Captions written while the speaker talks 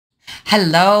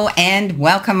Hello and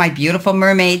welcome, my beautiful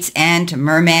mermaids and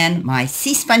merman, my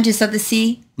sea sponges of the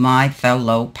sea, my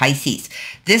fellow Pisces.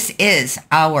 This is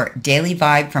our daily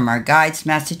vibe from our guides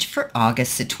message for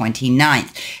August the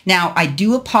 29th. Now, I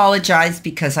do apologize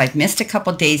because I've missed a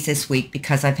couple days this week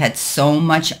because I've had so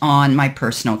much on my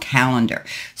personal calendar.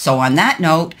 So on that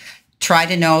note, try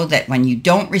to know that when you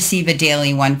don't receive a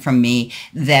daily one from me,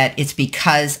 that it's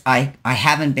because I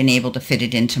haven't been able to fit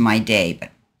it into my day.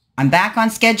 But I'm back on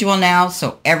schedule now,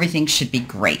 so everything should be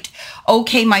great.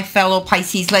 Okay, my fellow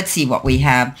Pisces, let's see what we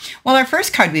have. Well, our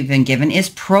first card we've been given is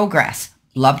progress.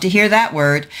 Love to hear that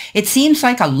word. It seems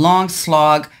like a long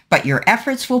slog, but your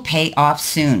efforts will pay off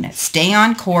soon. Stay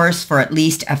on course for at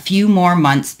least a few more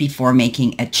months before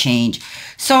making a change.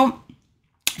 So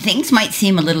things might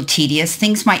seem a little tedious.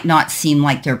 Things might not seem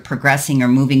like they're progressing or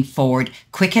moving forward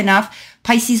quick enough.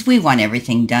 Pisces, we want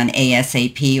everything done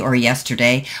ASAP or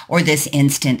yesterday or this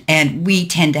instant, and we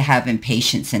tend to have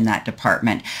impatience in that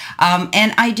department.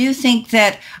 And I do think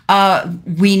that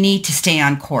we need to stay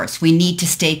on course. We need to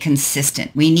stay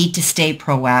consistent. We need to stay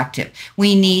proactive.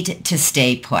 We need to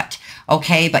stay put.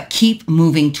 Okay, but keep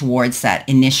moving towards that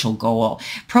initial goal.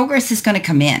 Progress is going to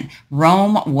come in.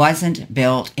 Rome wasn't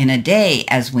built in a day,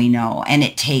 as we know, and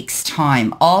it takes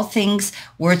time. All things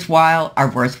worthwhile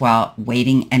are worthwhile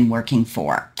waiting and working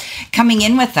for. Coming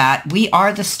in with that, we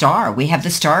are the star. We have the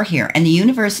star here, and the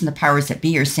universe and the powers that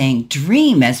be are saying,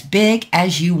 dream as big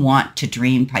as you want to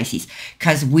dream, Pisces,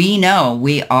 because we know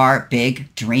we are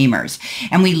big dreamers,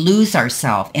 and we lose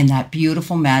ourselves in that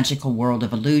beautiful, magical world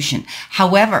of illusion.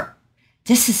 However,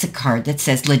 this is a card that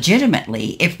says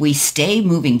legitimately, if we stay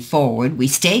moving forward, we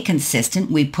stay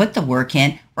consistent, we put the work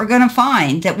in, we're going to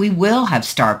find that we will have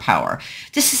star power.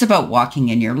 This is about walking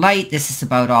in your light. This is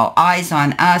about all eyes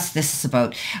on us. This is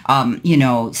about,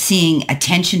 seeing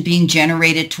attention being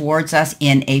generated towards us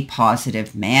in a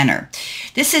positive manner.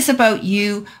 This is about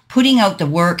you putting out the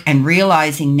work and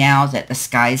realizing now that the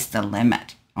sky's the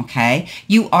limit. Okay,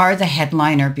 you are the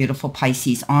headliner, beautiful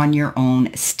Pisces, on your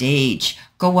own stage.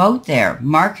 Go out there,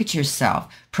 market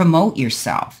yourself, promote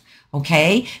yourself.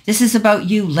 Okay, this is about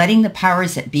you letting the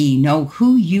powers that be know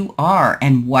who you are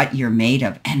and what you're made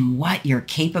of and what your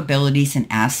capabilities and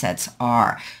assets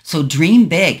are. So dream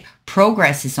big.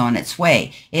 Progress is on its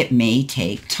way. It may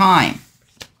take time.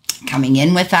 Coming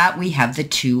in with that, we have the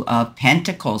Two of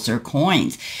Pentacles or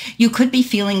coins. You could be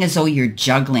feeling as though you're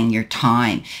juggling your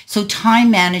time. So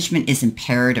time management is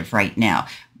imperative right now.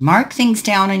 Mark things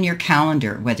down on your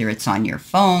calendar, whether it's on your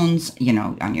phones,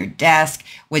 on your desk,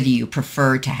 whether you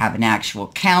prefer to have an actual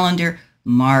calendar.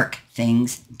 Mark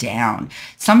things down.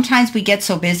 Sometimes we get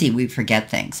so busy we forget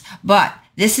things, but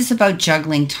this is about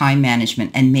juggling time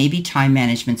management, and maybe time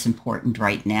management's important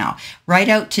right now. Write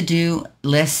out to-do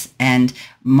lists and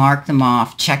mark them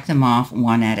off, check them off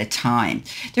one at a time.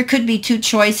 There could be two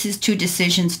choices, two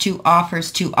decisions, two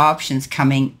offers, two options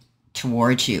coming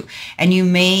towards you, and you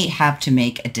may have to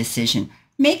make a decision.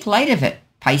 Make light of it,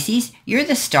 Pisces. You're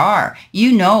the star.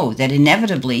 You know that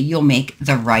inevitably you'll make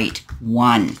the right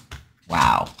one.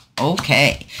 Wow.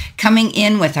 Okay. Coming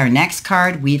in with our next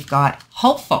card, we've got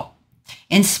hopeful,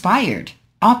 inspired,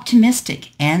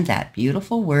 optimistic, and that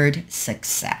beautiful word,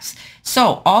 success.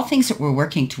 So all things that we're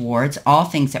working towards, all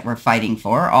things that we're fighting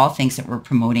for, all things that we're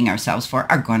promoting ourselves for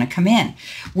are going to come in.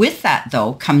 With that,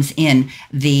 though, comes in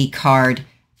the card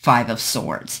Five of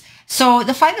Swords. So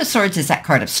the Five of Swords is that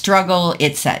card of struggle.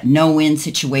 It's that no-win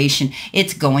situation.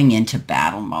 It's going into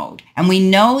battle mode. And we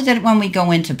know that when we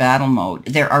go into battle mode,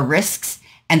 there are risks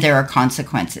and there are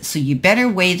consequences. So you better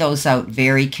weigh those out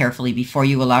very carefully before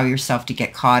you allow yourself to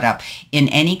get caught up in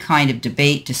any kind of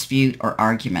debate, dispute, or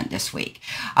argument this week.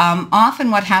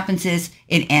 Often what happens is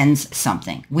it ends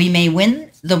something. We may win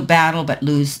the battle, but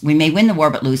we may win the war,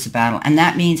 but lose the battle. And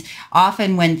that means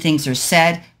often when things are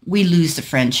said, we lose the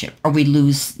friendship, or we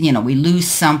lose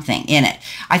something in it.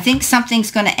 I think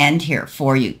something's going to end here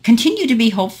for you. Continue to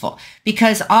be hopeful,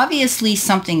 because obviously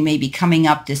something may be coming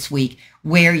up this week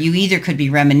where you either could be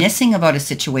reminiscing about a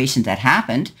situation that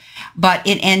happened, but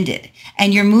it ended,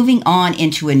 and you're moving on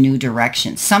into a new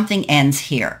direction. Something ends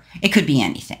here. It could be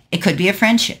anything. It could be a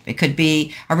friendship. It could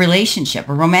be a relationship,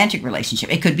 a romantic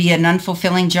relationship. It could be an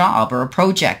unfulfilling job or a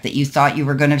project that you thought you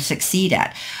were going to succeed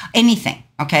at. Anything,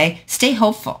 okay? Stay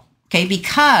hopeful, okay?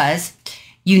 Because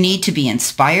you need to be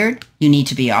inspired. You need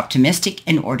to be optimistic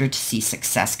in order to see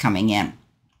success coming in.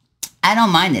 I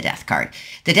don't mind the death card.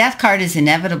 The death card is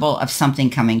inevitable of something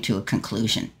coming to a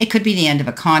conclusion. It could be the end of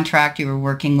a contract you were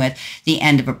working with, the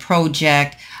end of a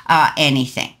project,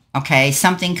 anything. Okay,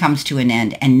 something comes to an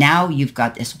end, and now you've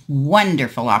got this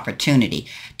wonderful opportunity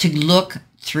to look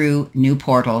through new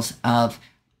portals of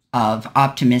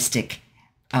optimistic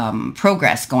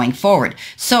progress going forward.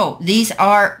 So these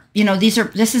are,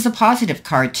 this is a positive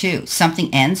card too.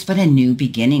 Something ends, but a new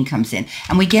beginning comes in.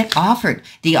 And we get offered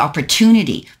the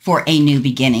opportunity for a new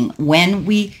beginning when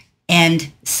we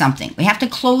end something. We have to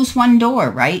close one door,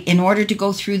 right, in order to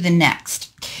go through the next.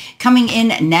 Coming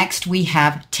in next, we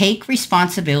have take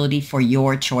responsibility for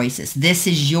your choices. This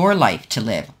is your life to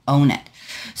live. Own it.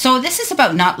 So this is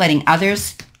about not letting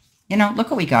others,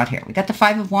 look what we got here. We got the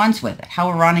Five of Wands with it. How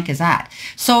ironic is that?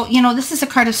 So, this is a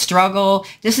card of struggle.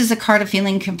 This is a card of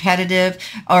feeling competitive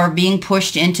or being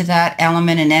pushed into that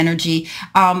element and energy.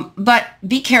 But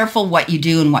be careful what you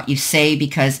do and what you say,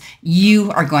 because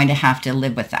you are going to have to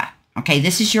live with that. Okay,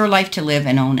 this is your life to live,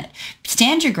 and own it.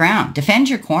 Stand your ground. Defend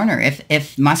your corner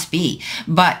if must be.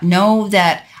 But know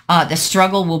that the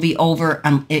struggle will be over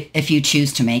if you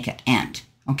choose to make it end.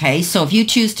 Okay, so if you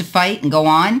choose to fight and go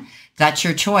on, that's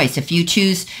your choice. If you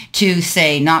choose to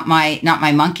say, not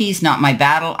my monkeys, not my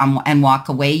battle, and walk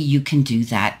away, you can do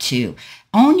that too.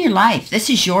 Own your life. This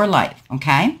is your life,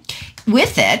 okay?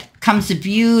 With it comes the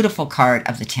beautiful card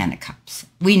of the Ten of Cups.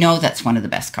 We know that's one of the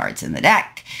best cards in the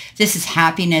deck. This is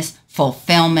happiness,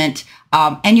 fulfillment,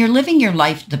 and you're living your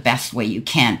life the best way you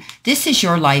can. This is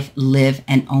your life. Live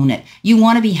and own it. You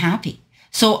want to be happy.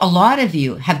 So a lot of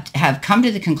you have come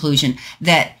to the conclusion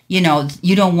that,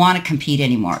 you don't want to compete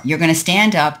anymore. You're going to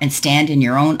stand up and stand in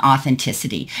your own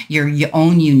authenticity, your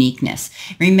own uniqueness.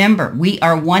 Remember, we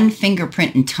are one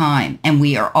fingerprint in time, and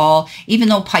we are all, even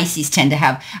though Pisces tend to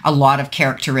have a lot of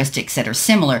characteristics that are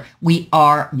similar, we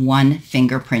are one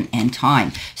fingerprint in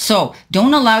time. So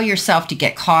don't allow yourself to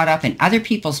get caught up in other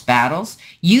people's battles.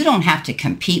 You don't have to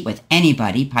compete with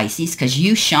anybody, Pisces, because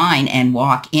you shine and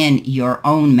walk in your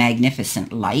own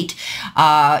magnificent light.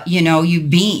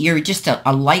 You're just a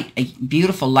light, a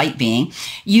beautiful light being.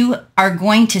 You are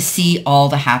going to see all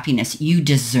the happiness you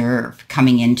deserve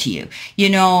coming into you.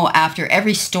 After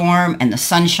every storm and the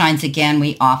sun shines again,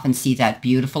 we often see that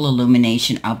beautiful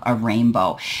illumination of a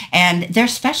rainbow. And they're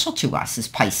special to us as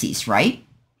Pisces, right?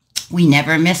 We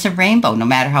never miss a rainbow, no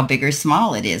matter how big or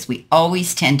small it is. We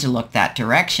always tend to look that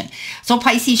direction. So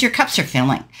Pisces, your cups are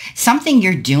filling. Something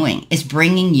you're doing is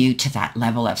bringing you to that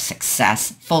level of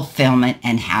success, fulfillment,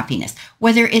 and happiness.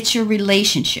 Whether it's your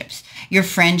relationships, your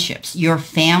friendships, your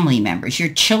family members, your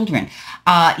children,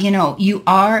 you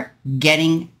are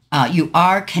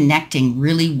connecting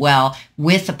really well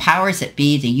with the powers that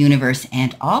be, the universe,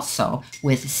 and also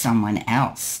with someone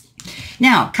else.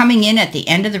 Now, coming in at the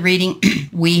end of the reading,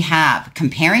 we have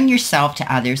comparing yourself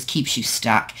to others keeps you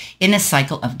stuck in a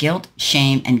cycle of guilt,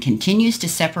 shame, and continues to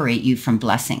separate you from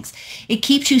blessings. It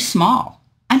keeps you small.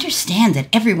 Understand that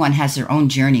everyone has their own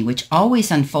journey, which always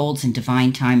unfolds in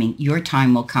divine timing. Your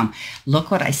time will come.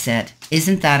 Look what I said.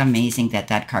 Isn't that amazing that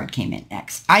that card came in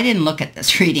next? I didn't look at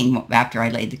this reading after I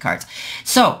laid the cards.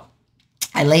 So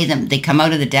I lay them, they come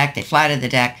out of the deck, they fly out of the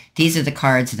deck. These are the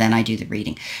cards, then I do the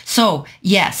reading. So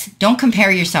yes, don't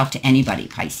compare yourself to anybody,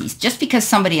 Pisces. Just because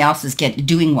somebody else is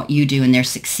doing what you do and they're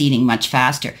succeeding much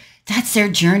faster, that's their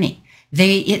journey.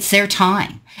 It's their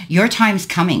time. Your time's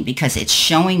coming, because it's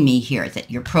showing me here that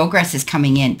your progress is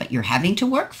coming in, but you're having to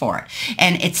work for it.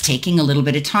 And it's taking a little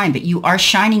bit of time, but you are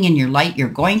shining in your light. You're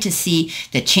going to see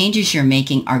the changes you're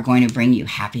making are going to bring you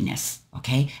happiness.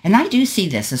 Okay, and I do see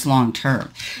this as long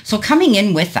term. So coming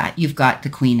in with that, you've got the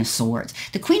Queen of Swords.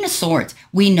 The Queen of Swords,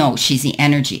 we know she's the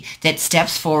energy that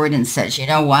steps forward and says, you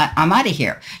know what, I'm out of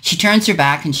here. She turns her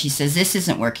back and she says, this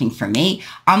isn't working for me.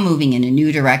 I'm moving in a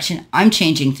new direction. I'm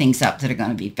changing things up that are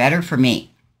going to be better for me.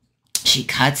 She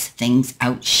cuts things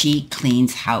out. She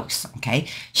cleans house, okay?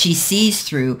 She sees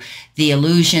through the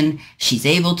illusion. She's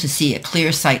able to see a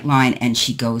clear sight line, and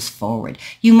she goes forward.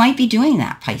 You might be doing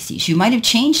that, Pisces. You might have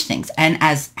changed things. And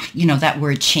as, that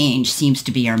word change seems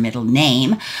to be our middle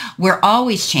name. We're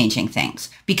always changing things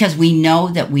because we know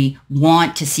that we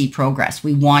want to see progress.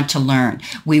 We want to learn.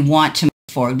 We want to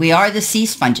forward. We are the sea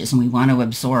sponges, and we want to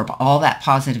absorb all that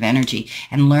positive energy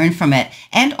and learn from it,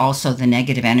 and also the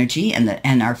negative energy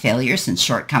and our failures and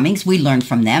shortcomings. We learn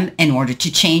from them in order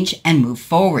to change and move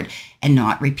forward and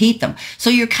not repeat them. So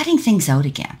you're cutting things out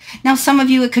again. Now, some of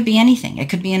you, it could be anything.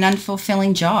 It could be an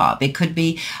unfulfilling job. It could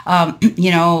be,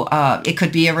 it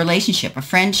could be a relationship, a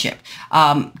friendship,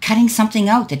 cutting something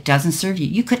out that doesn't serve you.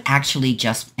 You could actually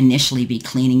just initially be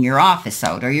cleaning your office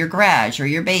out, or your garage, or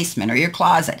your basement, or your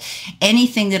closet.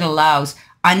 Anything that allows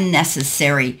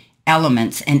unnecessary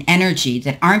elements and energy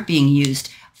that aren't being used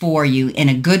for you in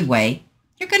a good way,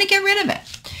 you're going to get rid of it.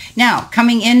 Now,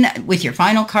 coming in with your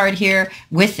final card here,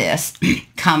 with this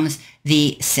comes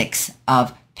the Six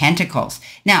of Pentacles.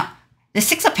 Now, The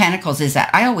Six of Pentacles is that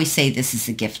I always say this is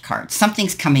a gift card.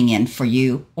 Something's coming in for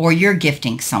you or you're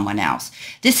gifting someone else.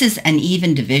 This is an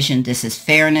even division. This is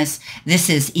fairness. This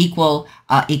is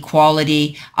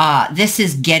equality. This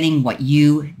is getting what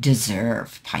you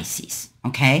deserve, Pisces.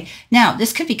 Okay. Now,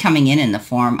 this could be coming in the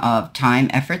form of time,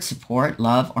 effort, support,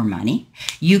 love, or money.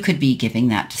 You could be giving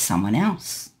that to someone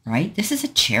else. Right? This is a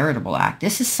charitable act.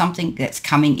 This is something that's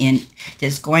coming in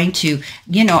that's going to,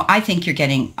 I think you're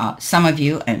getting, some of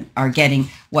you are getting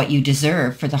what you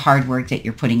deserve for the hard work that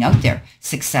you're putting out there.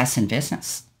 Success in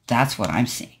business. That's what I'm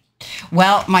seeing.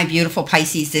 Well, my beautiful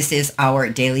Pisces, this is our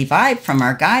daily vibe from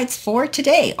our guides for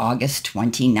today, August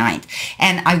 29th.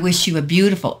 And I wish you a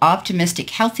beautiful, optimistic,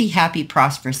 healthy, happy,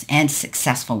 prosperous, and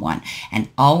successful one. And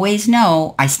always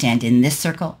know I stand in this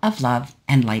circle of love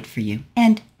and light for you.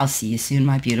 And I'll see you soon,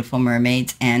 my beautiful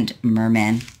mermaids and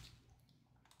mermen.